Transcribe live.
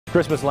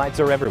Christmas lights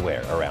are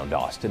everywhere around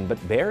Austin, but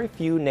very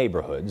few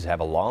neighborhoods have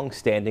a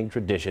long-standing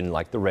tradition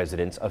like the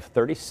residents of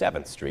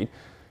 37th Street.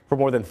 For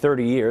more than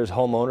 30 years,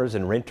 homeowners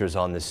and renters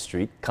on this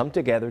street come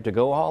together to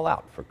go all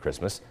out for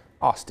Christmas,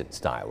 Austin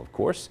style, of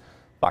course.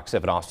 Fox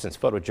 7 Austin's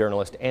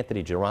photojournalist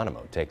Anthony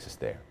Geronimo takes us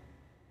there.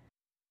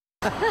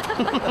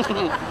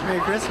 Merry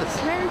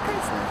Christmas. Merry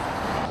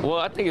Christmas. Well,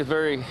 I think it's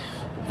very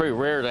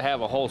rare to have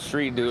a whole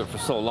street do it for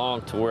so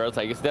long to where it's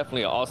like it's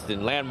definitely an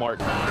Austin landmark.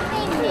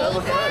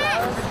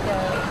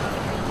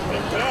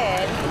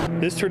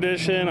 This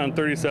tradition on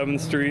 37th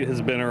Street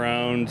has been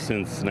around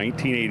since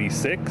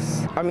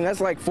 1986. I mean, that's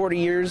like 40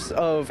 years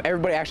of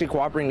everybody actually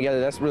cooperating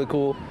together. That's really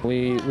cool.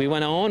 We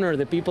want to honor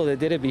the people that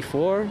did it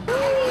before.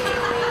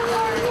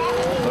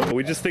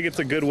 We just think it's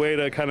a good way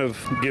to kind of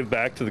give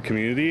back to the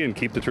community and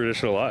keep the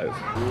tradition alive.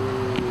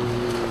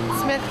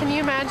 Smith, can you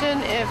imagine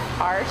if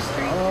our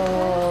street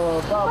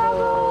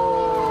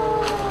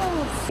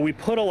We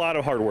put a lot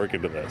of hard work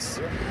into this,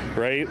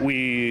 right?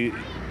 We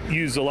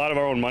use a lot of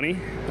our own money,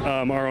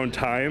 our own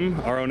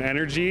time, our own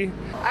energy.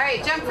 All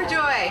right, jump for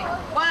joy.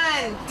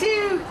 1,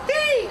 2,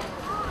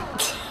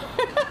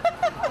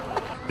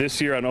 3. This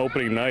year on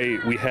opening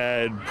night, we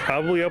had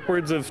probably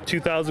upwards of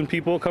 2,000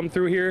 people come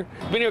through here.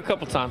 Been here a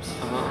couple times.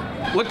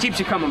 What keeps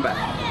you coming back?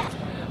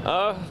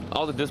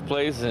 All the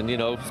displays and,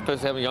 especially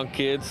having young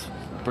kids,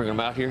 bringing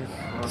them out here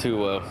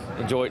to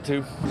enjoy it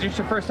too. Is this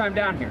your first time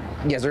down here?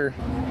 Yes, sir.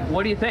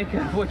 What do you think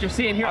of what you're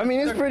seeing here? I mean,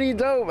 it's pretty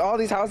dope. All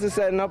these houses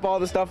setting up all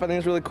the stuff, I think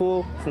it's really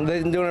cool.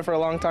 They've been doing it for a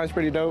long time. It's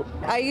pretty dope.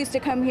 I used to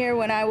come here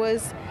when I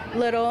was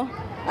little.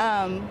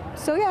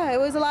 So yeah, it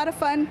was a lot of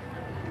fun.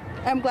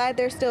 I'm glad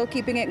they're still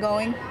keeping it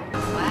going.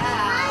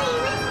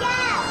 Wow.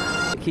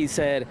 He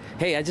said,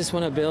 hey, I just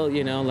want to build,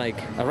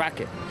 like a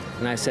rocket.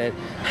 And I said,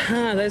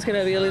 that's going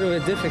to be a little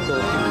bit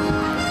difficult.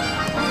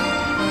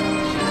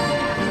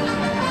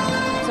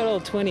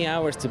 20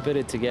 hours to put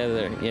it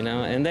together,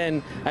 and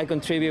then I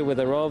contribute with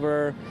a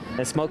rover,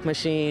 a smoke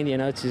machine,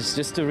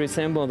 just to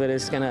resemble that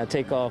it's gonna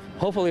take off.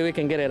 Hopefully we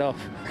can get it off.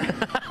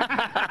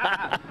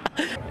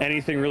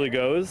 Anything really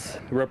goes.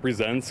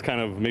 Represents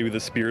kind of maybe the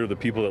spirit of the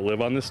people that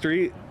live on the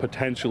street,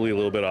 potentially a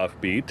little bit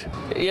offbeat.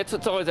 Yeah,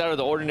 it's always out of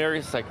the ordinary.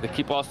 It's like they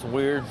keep Austin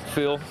weird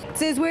feel.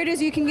 It's as weird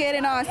as you can get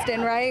in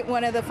Austin, right?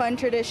 One of the fun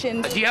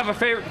traditions. Do you have a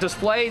favorite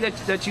display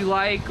that you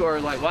like, or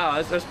like,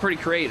 wow, that's pretty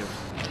creative?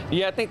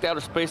 Yeah, I think the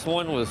outer space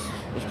one was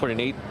pretty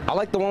neat. I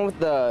like the one with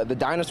the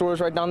dinosaurs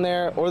right down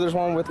there, or there's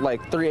one with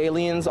like 3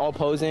 aliens all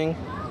posing.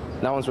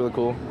 That one's really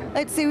cool.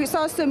 Let's see, we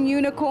saw some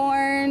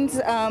unicorns,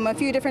 a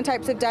few different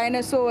types of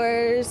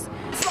dinosaurs.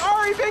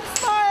 Sorry, big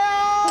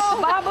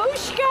smile.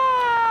 Babushka!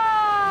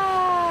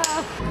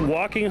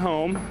 Walking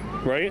home,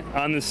 right,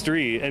 on the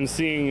street and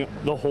seeing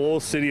the whole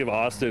city of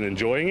Austin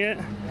enjoying it,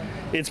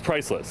 it's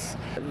priceless.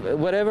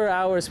 Whatever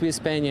hours we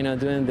spend,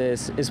 doing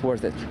this is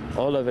worth it.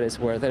 All of it is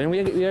worth it.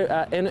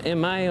 And in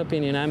my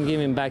opinion, I'm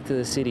giving back to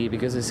the city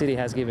because the city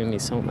has given me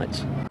so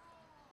much.